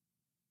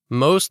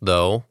 Most,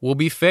 though, will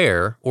be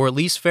fair, or at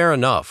least fair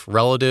enough,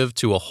 relative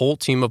to a whole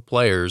team of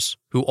players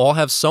who all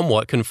have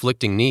somewhat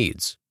conflicting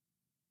needs.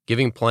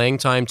 Giving playing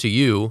time to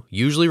you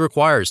usually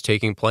requires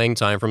taking playing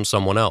time from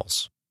someone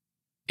else.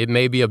 It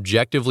may be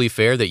objectively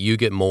fair that you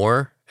get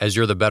more, as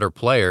you're the better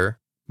player,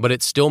 but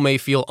it still may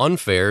feel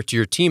unfair to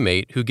your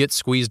teammate who gets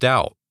squeezed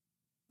out.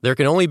 There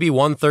can only be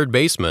one third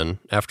baseman,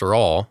 after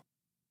all.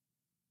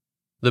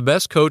 The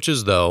best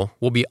coaches, though,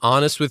 will be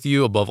honest with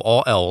you above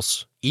all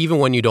else, even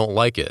when you don't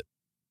like it.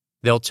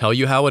 They'll tell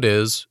you how it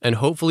is and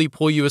hopefully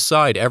pull you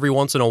aside every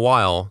once in a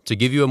while to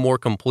give you a more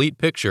complete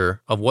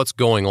picture of what's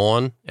going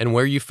on and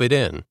where you fit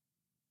in.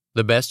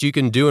 The best you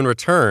can do in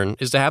return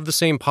is to have the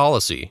same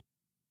policy.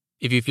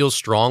 If you feel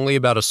strongly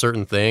about a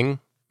certain thing,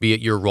 be it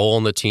your role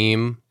on the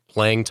team,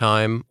 playing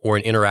time, or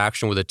an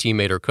interaction with a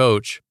teammate or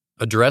coach,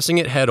 addressing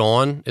it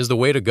head-on is the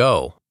way to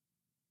go.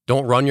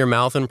 Don't run your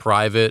mouth in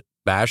private,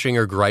 bashing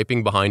or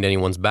griping behind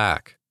anyone's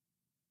back.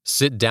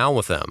 Sit down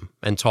with them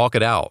and talk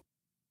it out.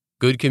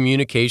 Good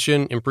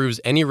communication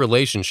improves any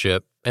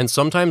relationship, and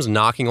sometimes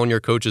knocking on your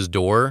coach's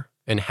door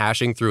and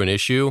hashing through an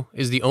issue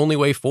is the only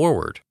way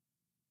forward.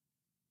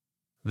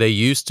 They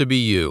used to be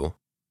you.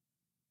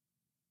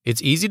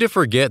 It's easy to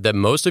forget that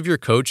most of your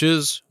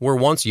coaches were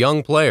once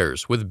young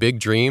players with big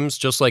dreams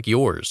just like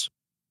yours.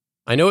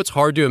 I know it's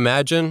hard to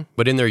imagine,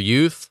 but in their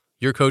youth,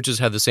 your coaches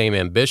had the same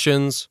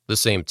ambitions, the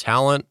same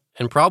talent,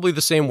 and probably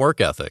the same work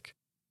ethic.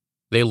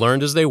 They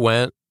learned as they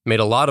went, made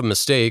a lot of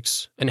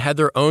mistakes, and had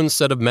their own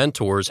set of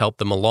mentors help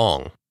them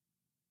along.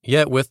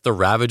 Yet with the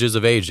ravages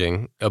of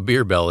aging, a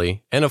beer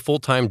belly, and a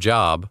full-time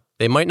job,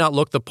 they might not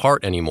look the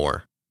part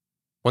anymore.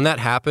 When that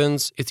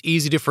happens, it's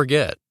easy to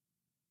forget.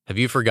 Have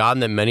you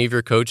forgotten that many of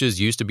your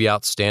coaches used to be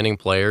outstanding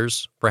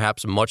players,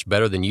 perhaps much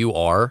better than you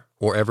are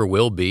or ever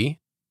will be?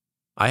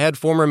 I had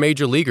former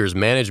major leaguers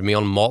manage me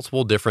on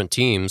multiple different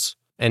teams,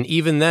 and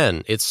even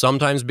then, it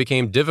sometimes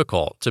became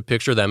difficult to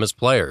picture them as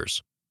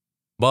players.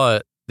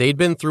 But they'd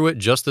been through it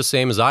just the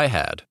same as I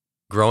had,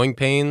 growing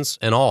pains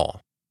and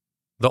all.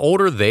 The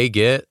older they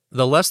get,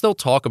 the less they'll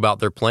talk about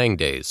their playing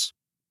days.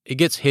 It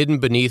gets hidden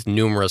beneath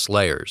numerous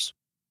layers.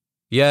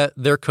 Yet,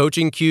 their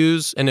coaching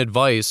cues and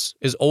advice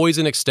is always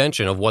an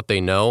extension of what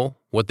they know,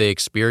 what they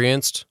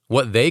experienced,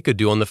 what they could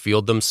do on the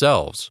field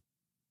themselves.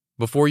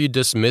 Before you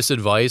dismiss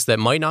advice that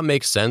might not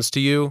make sense to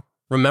you,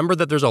 remember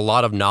that there's a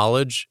lot of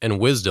knowledge and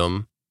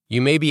wisdom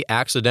you may be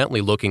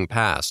accidentally looking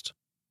past.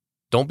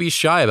 Don't be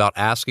shy about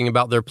asking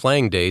about their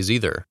playing days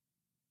either.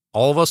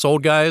 All of us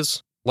old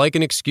guys like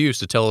an excuse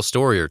to tell a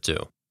story or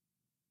two.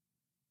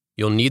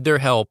 You'll need their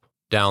help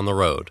down the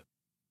road.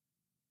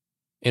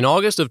 In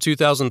August of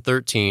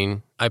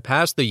 2013, I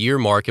passed the year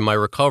mark in my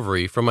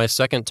recovery from my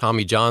second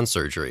Tommy John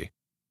surgery.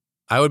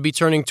 I would be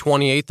turning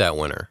 28 that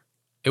winter.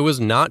 It was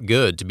not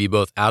good to be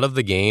both out of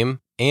the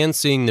game and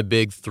seeing the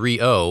big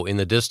 3-0 in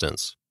the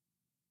distance.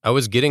 I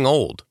was getting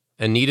old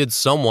and needed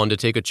someone to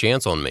take a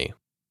chance on me.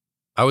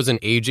 I was an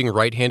aging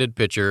right-handed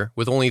pitcher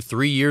with only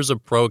 3 years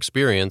of pro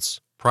experience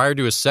prior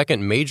to a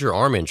second major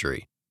arm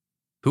injury.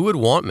 Who would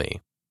want me?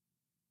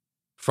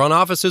 Front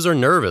offices are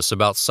nervous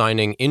about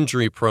signing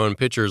injury-prone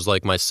pitchers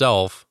like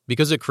myself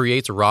because it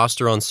creates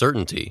roster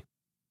uncertainty.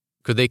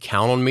 Could they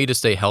count on me to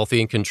stay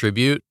healthy and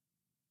contribute?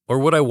 Or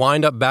would I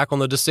wind up back on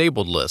the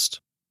disabled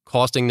list,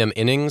 costing them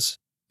innings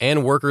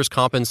and workers'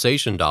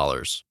 compensation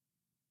dollars.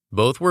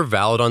 Both were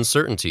valid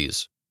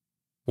uncertainties.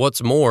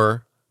 What's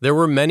more, there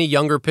were many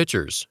younger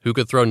pitchers who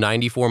could throw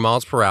 94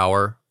 miles per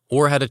hour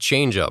or had a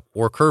changeup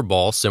or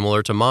curveball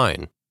similar to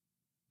mine.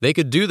 They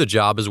could do the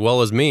job as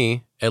well as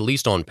me, at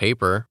least on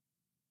paper.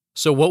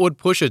 So what would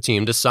push a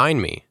team to sign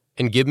me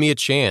and give me a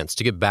chance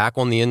to get back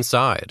on the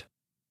inside?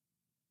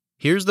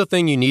 Here's the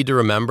thing you need to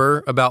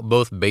remember about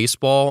both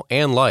baseball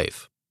and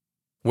life.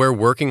 Where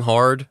working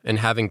hard and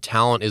having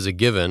talent is a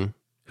given,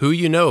 who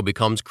you know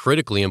becomes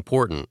critically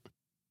important.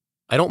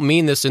 I don't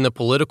mean this in the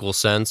political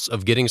sense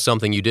of getting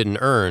something you didn't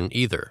earn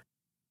either.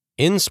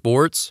 In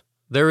sports,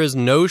 there is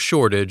no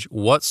shortage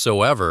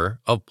whatsoever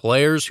of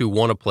players who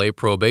want to play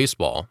pro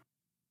baseball.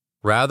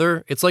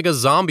 Rather, it's like a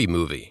zombie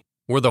movie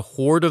where the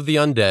horde of the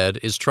undead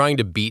is trying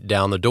to beat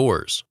down the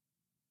doors.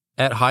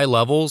 At high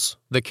levels,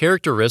 the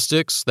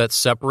characteristics that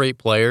separate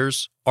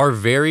players are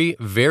very,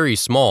 very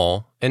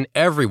small, and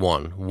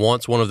everyone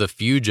wants one of the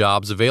few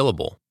jobs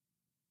available.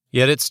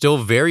 Yet it's still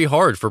very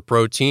hard for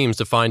pro teams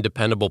to find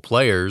dependable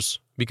players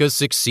because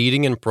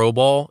succeeding in pro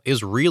ball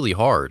is really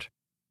hard.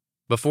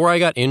 Before I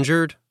got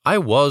injured, I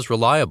was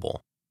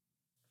reliable.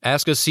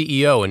 Ask a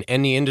CEO in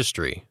any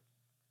industry.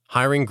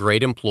 Hiring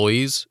great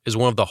employees is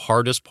one of the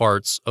hardest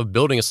parts of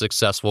building a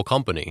successful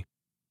company.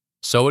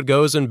 So it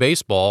goes in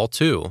baseball,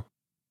 too.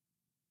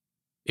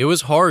 It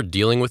was hard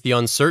dealing with the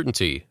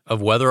uncertainty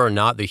of whether or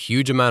not the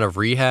huge amount of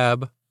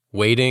rehab,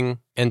 waiting,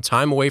 and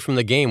time away from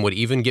the game would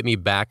even get me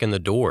back in the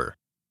door.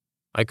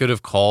 I could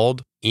have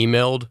called,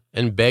 emailed,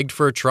 and begged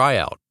for a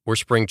tryout or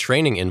spring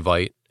training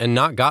invite and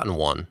not gotten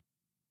one.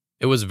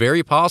 It was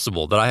very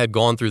possible that I had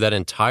gone through that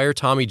entire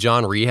Tommy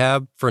John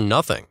rehab for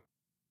nothing.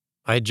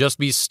 I'd just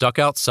be stuck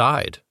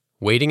outside,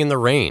 waiting in the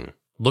rain,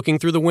 looking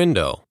through the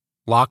window,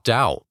 locked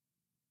out.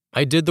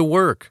 I did the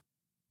work.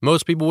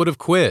 Most people would have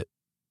quit.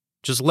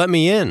 Just let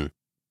me in,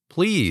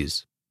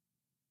 please.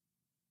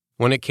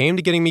 When it came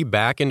to getting me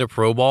back into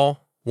pro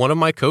ball, one of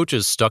my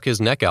coaches stuck his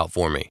neck out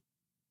for me.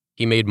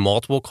 He made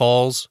multiple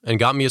calls and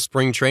got me a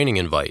spring training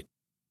invite.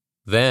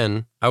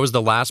 Then, I was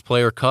the last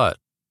player cut.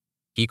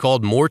 He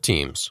called more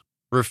teams,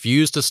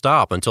 refused to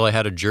stop until I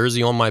had a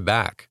jersey on my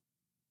back.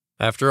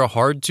 After a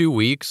hard 2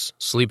 weeks,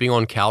 sleeping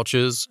on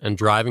couches and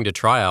driving to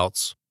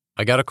tryouts,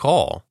 I got a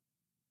call.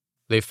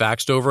 They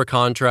faxed over a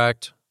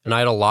contract, and I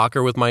had a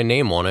locker with my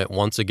name on it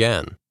once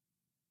again.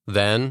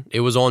 Then,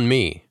 it was on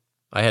me.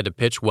 I had to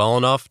pitch well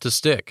enough to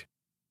stick.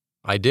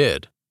 I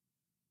did.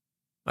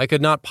 I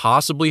could not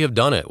possibly have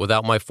done it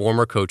without my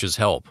former coach's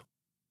help.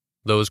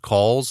 Those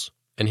calls,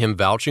 and him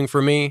vouching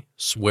for me,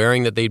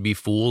 swearing that they'd be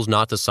fools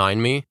not to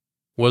sign me,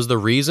 was the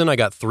reason I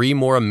got 3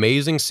 more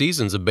amazing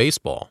seasons of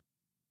baseball.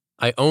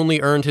 I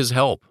only earned his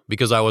help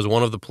because I was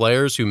one of the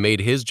players who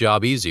made his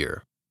job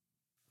easier.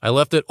 I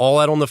left it all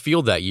out on the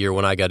field that year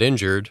when I got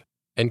injured,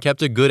 and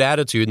kept a good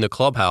attitude in the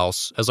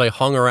clubhouse as I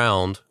hung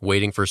around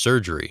waiting for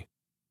surgery.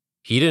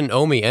 He didn't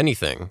owe me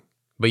anything,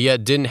 but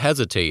yet didn't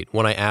hesitate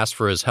when I asked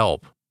for his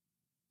help.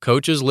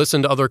 Coaches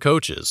listened to other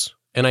coaches,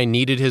 and I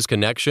needed his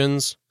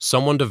connections,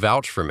 someone to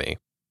vouch for me.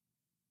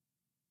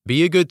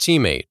 Be a good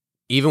teammate,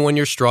 even when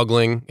you're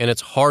struggling and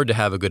it's hard to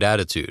have a good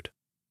attitude.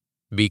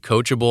 Be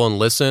coachable and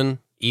listen,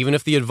 even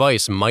if the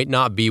advice might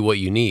not be what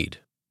you need.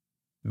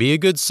 Be a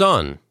good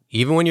son,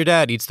 even when your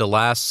dad eats the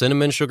last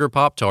cinnamon sugar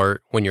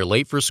Pop-Tart when you're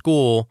late for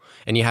school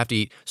and you have to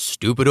eat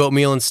stupid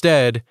oatmeal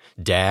instead,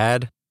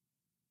 Dad.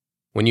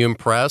 When you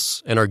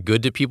impress and are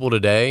good to people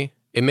today,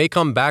 it may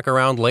come back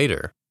around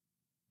later.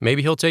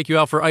 Maybe he'll take you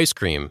out for ice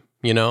cream,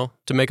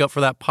 to make up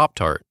for that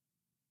Pop-Tart.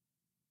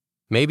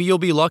 Maybe you'll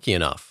be lucky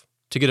enough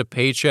to get a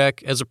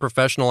paycheck as a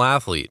professional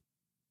athlete.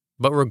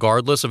 But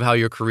regardless of how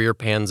your career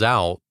pans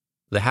out,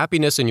 the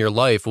happiness in your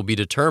life will be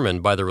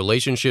determined by the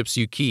relationships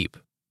you keep.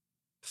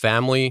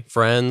 Family,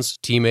 friends,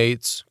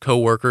 teammates,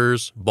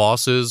 coworkers,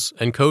 bosses,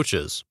 and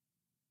coaches.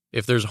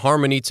 If there's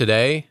harmony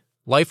today,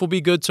 life will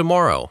be good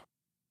tomorrow.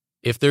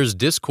 If there's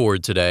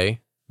discord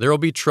today, there will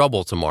be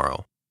trouble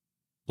tomorrow.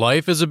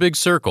 Life is a big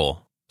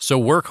circle, so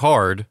work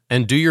hard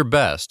and do your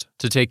best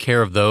to take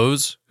care of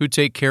those who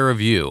take care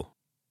of you.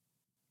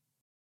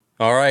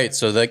 All right,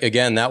 so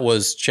that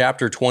was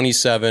chapter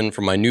 27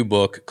 from my new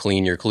book,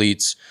 Clean Your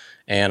Cleats.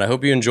 And I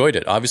hope you enjoyed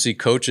it. Obviously,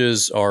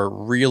 coaches are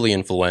really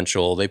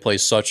influential. They play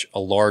such a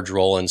large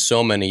role in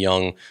so many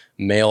young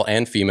male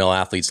and female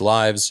athletes'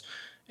 lives.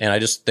 And I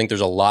just think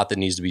there's a lot that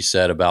needs to be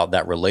said about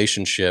that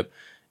relationship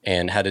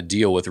and how to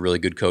deal with really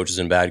good coaches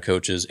and bad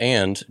coaches,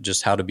 and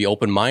just how to be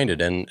open-minded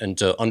and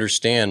to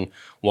understand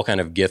what kind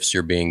of gifts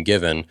you're being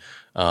given,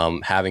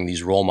 having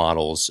these role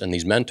models and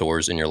these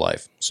mentors in your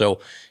life. So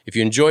if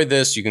you enjoyed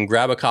this, you can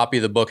grab a copy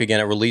of the book. Again,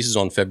 it releases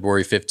on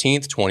February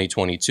 15th,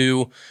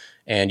 2022,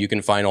 and you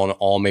can find it on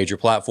all major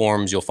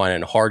platforms. You'll find it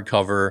in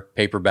hardcover,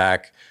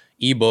 paperback,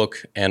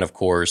 ebook, and of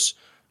course,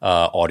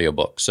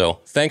 audiobook.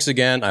 So thanks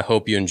again. I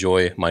hope you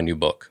enjoy my new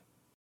book.